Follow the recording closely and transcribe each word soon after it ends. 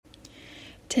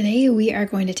Today we are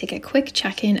going to take a quick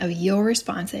check-in of your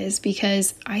responses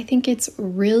because I think it's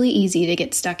really easy to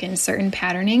get stuck in certain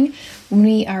patterning when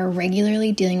we are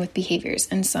regularly dealing with behaviors,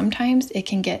 and sometimes it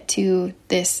can get to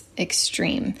this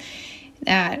extreme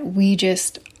that we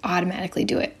just automatically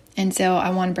do it. And so I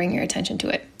want to bring your attention to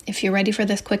it. If you're ready for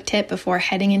this quick tip before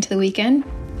heading into the weekend,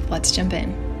 let's jump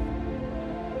in.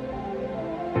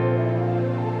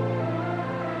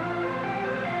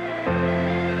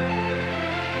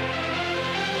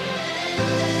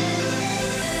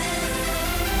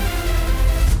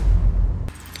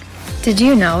 Did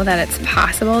you know that it's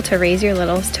possible to raise your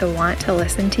littles to want to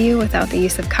listen to you without the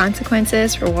use of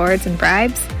consequences, rewards, and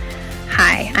bribes?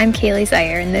 Hi, I'm Kaylee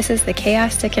Zaire, and this is the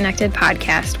Chaos to Connected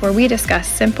podcast, where we discuss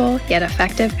simple yet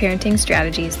effective parenting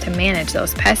strategies to manage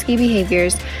those pesky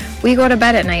behaviors we go to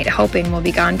bed at night hoping will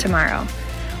be gone tomorrow.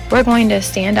 We're going to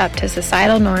stand up to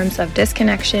societal norms of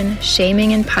disconnection,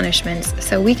 shaming, and punishments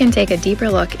so we can take a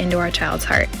deeper look into our child's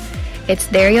heart. It's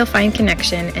there you'll find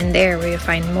connection, and there where you'll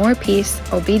find more peace,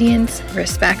 obedience,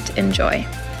 respect, and joy.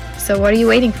 So what are you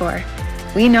waiting for?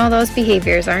 We know those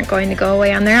behaviors aren't going to go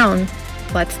away on their own.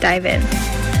 Let's dive in.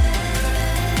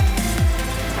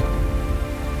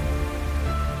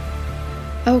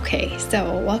 Okay,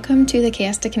 so welcome to the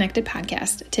Chaos to Connected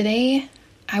podcast. Today,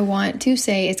 I want to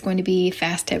say it's going to be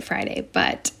Fast Tip Friday,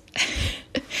 but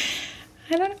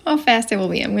I don't know how fast it will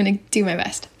be. I'm going to do my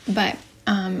best. But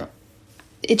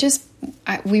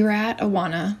we were at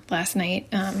Awana last night,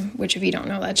 which if you don't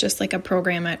know, that's just like a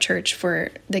program at church for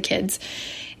the kids.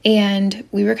 And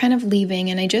we were kind of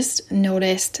leaving, and I just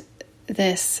noticed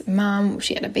this mom.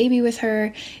 She had a baby with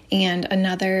her and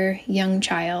another young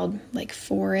child, like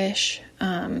 4-ish,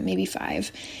 maybe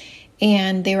 5.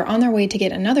 And they were on their way to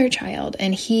get another child,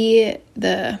 and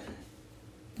the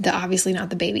obviously not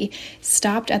the baby,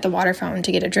 stopped at the water fountain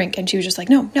to get a drink. And she was just like,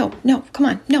 no, come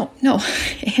on, no.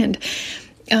 And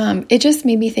it just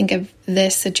made me think of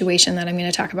this situation that I'm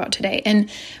going to talk about today. And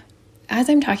as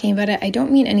I'm talking about it, I don't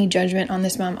mean any judgment on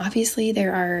this mom. Obviously,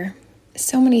 there are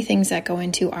so many things that go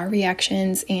into our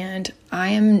reactions, and I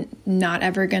am not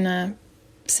ever going to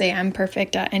say I'm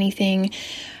perfect at anything.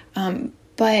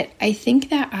 But I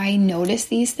think that I notice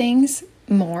these things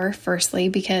more, firstly,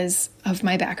 because of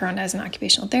my background as an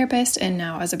occupational therapist and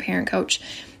now as a parent coach.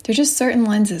 There's just certain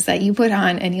lenses that you put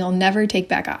on and you'll never take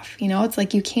back off. You know, it's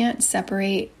like you can't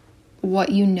separate what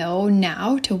you know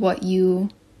now to what you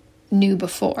knew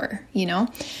before, you know?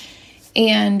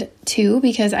 And 2,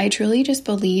 because I truly just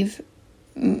believe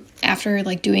after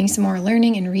like doing some more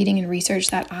learning and reading and research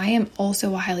that I am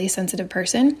also a highly sensitive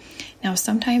person. Now,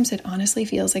 sometimes it honestly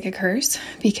feels like a curse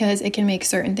because it can make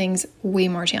certain things way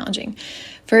more challenging.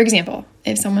 For example,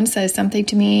 if someone says something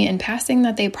to me in passing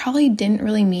that they probably didn't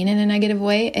really mean in a negative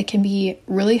way, it can be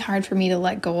really hard for me to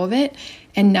let go of it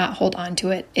and not hold on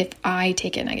to it if I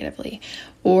take it negatively.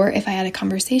 Or if I had a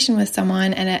conversation with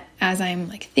someone and as I'm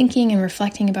like thinking and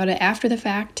reflecting about it after the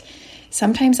fact,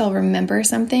 sometimes I'll remember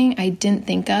something I didn't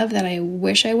think of that I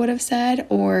wish I would have said,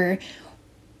 or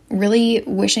really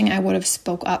wishing I would have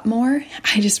spoke up more.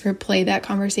 I just replay that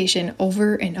conversation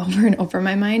over and over and over in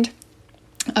my mind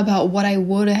about what I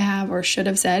would have or should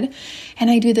have said.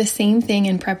 And I do the same thing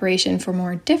in preparation for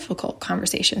more difficult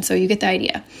conversations. So you get the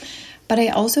idea. But I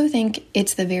also think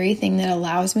it's the very thing that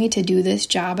allows me to do this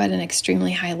job at an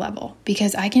extremely high level,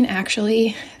 because I can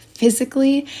actually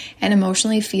physically and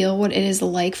emotionally feel what it is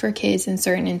like for kids in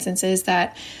certain instances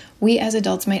that we as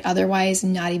adults might otherwise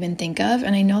not even think of.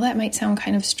 And I know that might sound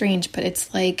kind of strange, but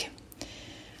it's like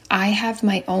I have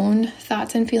my own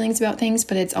thoughts and feelings about things,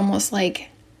 but it's almost like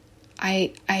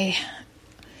I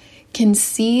can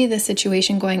see the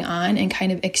situation going on and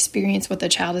kind of experience what the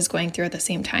child is going through at the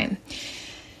same time.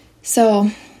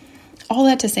 So all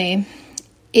that to say,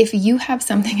 if you have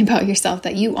something about yourself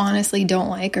that you honestly don't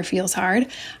like or feels hard,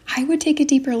 I would take a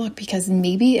deeper look, because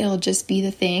maybe it'll just be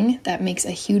the thing that makes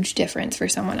a huge difference for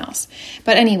someone else.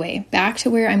 But anyway, back to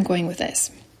where I'm going with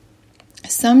this.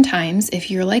 Sometimes, if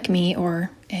you're like me or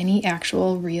any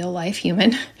actual real life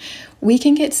human, we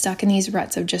can get stuck in these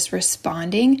ruts of just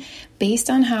responding based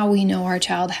on how we know our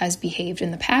child has behaved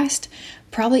in the past,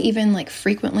 probably even like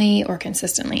frequently or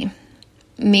consistently.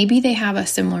 Maybe they have a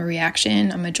similar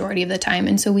reaction a majority of the time,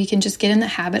 and so we can just get in the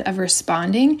habit of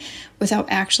responding without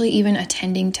actually even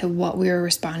attending to what we were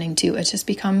responding to. It's just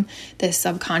become this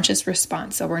subconscious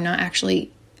response, so we're not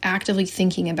actually actively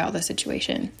thinking about the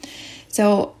situation.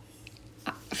 So,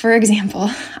 for example,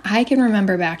 I can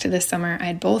remember back to this summer, I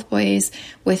had both boys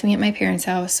with me at my parents'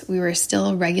 house. We were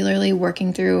still regularly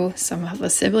working through some of the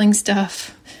sibling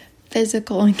stuff,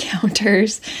 physical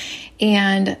encounters,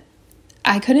 and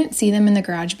I couldn't see them in the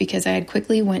garage because I had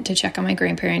quickly went to check on my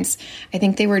grandparents. I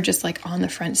think they were just like on the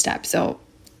front step. So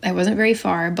I wasn't very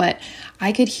far, but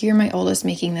I could hear my oldest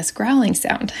making this growling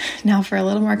sound. Now, for a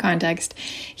little more context,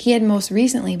 he had most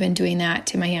recently been doing that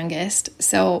to my youngest.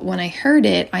 So when I heard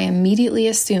it, I immediately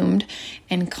assumed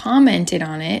and commented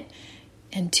on it,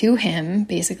 and to him,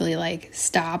 basically like,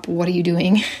 stop, what are you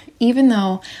doing? Even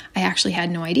though I actually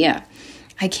had no idea.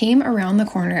 I came around the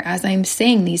corner as I'm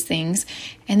saying these things,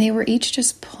 and they were each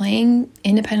just playing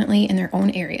independently in their own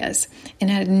areas,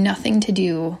 and it had nothing to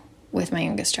do with my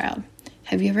youngest child.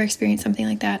 Have you ever experienced something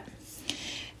like that?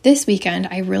 This weekend,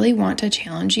 I really want to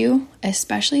challenge you,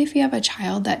 especially if you have a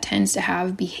child that tends to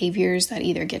have behaviors that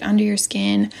either get under your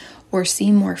skin or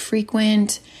seem more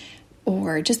frequent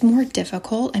or just more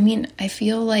difficult. I mean, I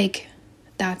feel like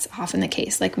that's often the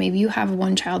case. Like maybe you have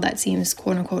one child that seems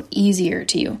quote unquote easier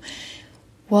to you.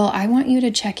 Well, I want you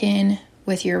to check in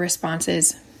with your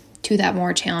responses to that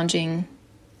more challenging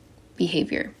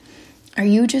behavior. Are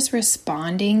you just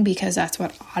responding because that's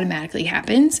what automatically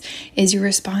happens? Is your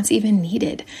response even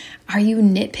needed? Are you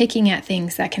nitpicking at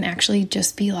things that can actually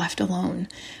just be left alone?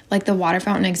 Like the water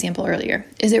fountain example earlier.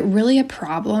 Is it really a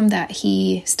problem that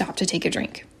he stopped to take a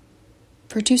drink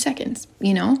for 2 seconds,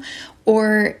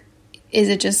 Or is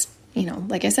it just,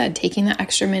 like I said, taking that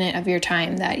extra minute of your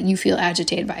time that you feel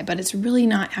agitated by, but it's really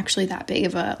not actually that big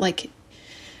of a, like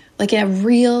a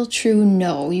real true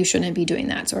no, you shouldn't be doing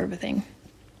that sort of a thing.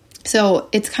 So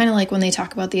it's kind of like when they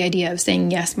talk about the idea of saying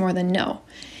yes more than no.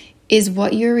 Is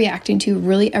what you're reacting to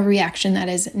really a reaction that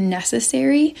is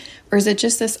necessary, or is it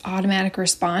just this automatic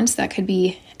response that could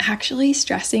be actually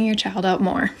stressing your child out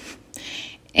more?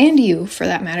 And you, for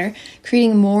that matter,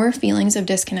 creating more feelings of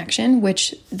disconnection,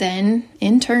 which then,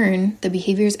 in turn, the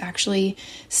behaviors actually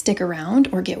stick around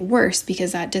or get worse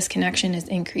because that disconnection is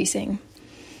increasing.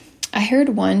 I heard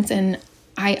once, and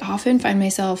I often find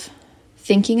myself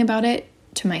thinking about it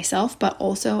to myself, but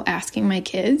also asking my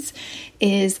kids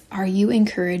is, are you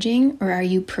encouraging or are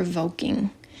you provoking?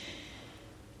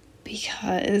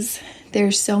 Because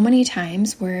there's so many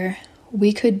times where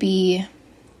we could be,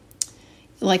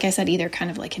 like I said, either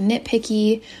kind of like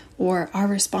nitpicky, or our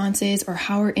responses or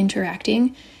how we're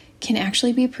interacting can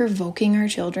actually be provoking our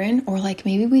children, or like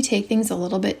maybe we take things a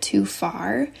little bit too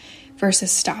far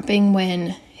versus stopping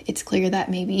when it's clear that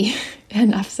maybe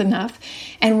enough's enough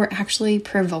and we're actually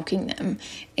provoking them.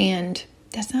 And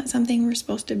that's not something we're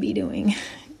supposed to be doing.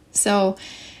 So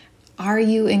are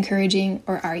you encouraging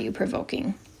or are you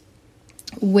provoking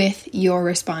with your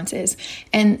responses?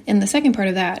 And the second part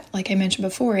of that, like I mentioned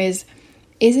before, is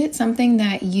it something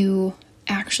that you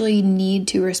actually need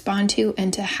to respond to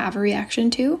and to have a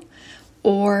reaction to?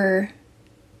 Or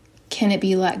can it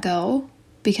be let go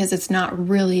because it's not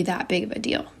really that big of a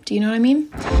deal? Do you know what I mean?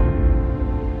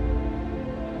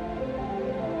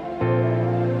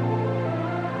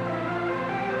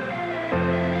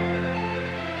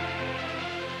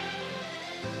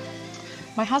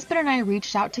 My husband and I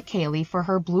reached out to Kaylee for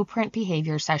her blueprint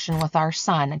behavior session with our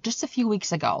son just a few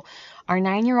weeks ago. Our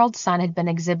 9-year-old son had been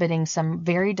exhibiting some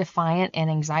very defiant and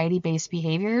anxiety-based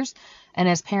behaviors, and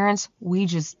as parents, we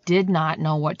just did not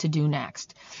know what to do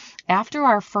next. After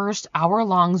our first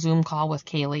hour-long Zoom call with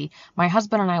Kaylee, my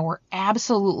husband and I were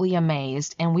absolutely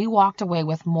amazed, and we walked away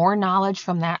with more knowledge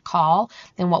from that call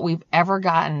than what we've ever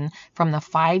gotten from the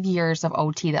 5 years of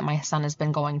OT that my son has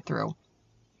been going through.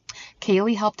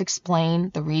 Kaylee helped explain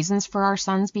the reasons for our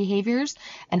son's behaviors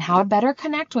and how to better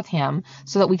connect with him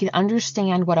so that we could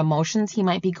understand what emotions he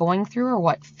might be going through or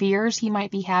what fears he might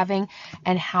be having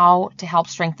and how to help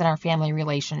strengthen our family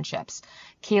relationships.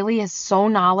 Kaylee is so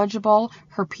knowledgeable.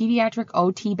 Her pediatric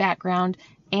OT background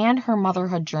and her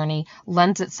motherhood journey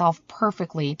lends itself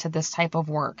perfectly to this type of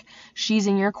work. She's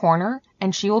in your corner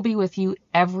and she will be with you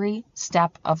every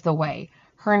step of the way.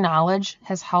 Her knowledge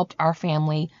has helped our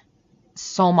family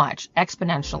so much,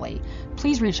 exponentially.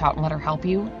 Please reach out and let her help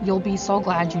you. You'll be so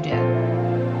glad you did.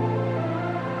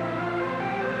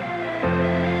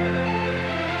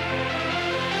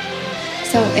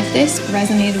 So if this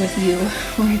resonated with you,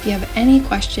 or if you have any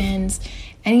questions,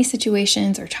 any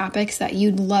situations or topics that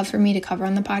you'd love for me to cover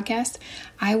on the podcast,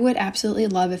 I would absolutely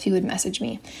love if you would message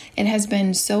me. It has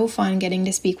been so fun getting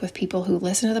to speak with people who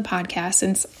listen to the podcast,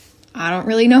 since I don't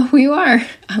really know who you are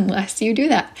unless you do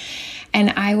that.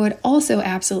 And I would also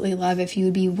absolutely love if you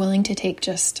would be willing to take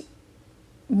just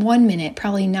 1 minute,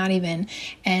 probably not even,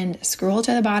 and scroll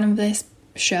to the bottom of this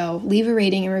show, leave a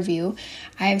rating and review.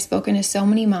 I have spoken to so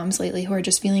many moms lately who are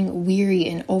just feeling weary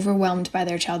and overwhelmed by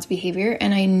their child's behavior,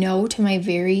 and I know to my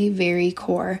very, very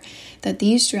core that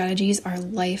these strategies are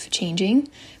life-changing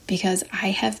because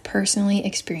I have personally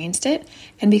experienced it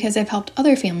and because I've helped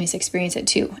other families experience it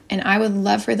too. And I would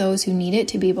love for those who need it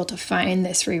to be able to find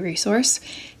this free resource.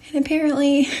 And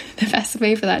apparently the best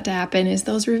way for that to happen is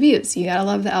those reviews. You gotta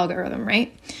love the algorithm,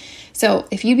 right? So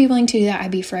if you'd be willing to do that,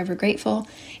 I'd be forever grateful.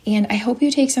 And I hope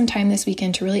you take some time this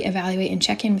weekend to really evaluate and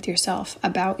check in with yourself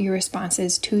about your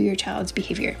responses to your child's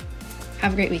behavior.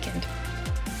 Have a great weekend.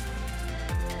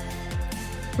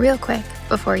 Real quick,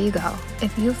 before you go,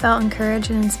 if you felt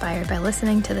encouraged and inspired by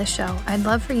listening to this show, I'd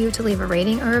love for you to leave a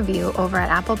rating or review over at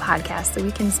Apple Podcasts so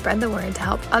we can spread the word to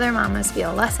help other mamas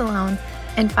feel less alone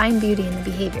and find beauty in the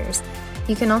behaviors.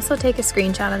 You can also take a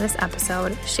screenshot of this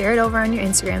episode, share it over on your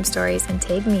Instagram stories, and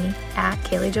tag me at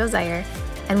Kaylee Jo Zier,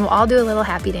 and we'll all do a little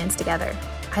happy dance together.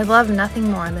 I love nothing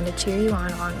more than to cheer you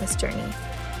on along this journey.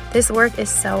 This work is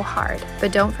so hard,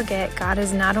 but don't forget, God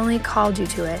has not only called you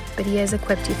to it, but He has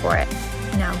equipped you for it.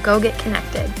 Now go get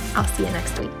connected. I'll see you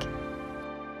next week.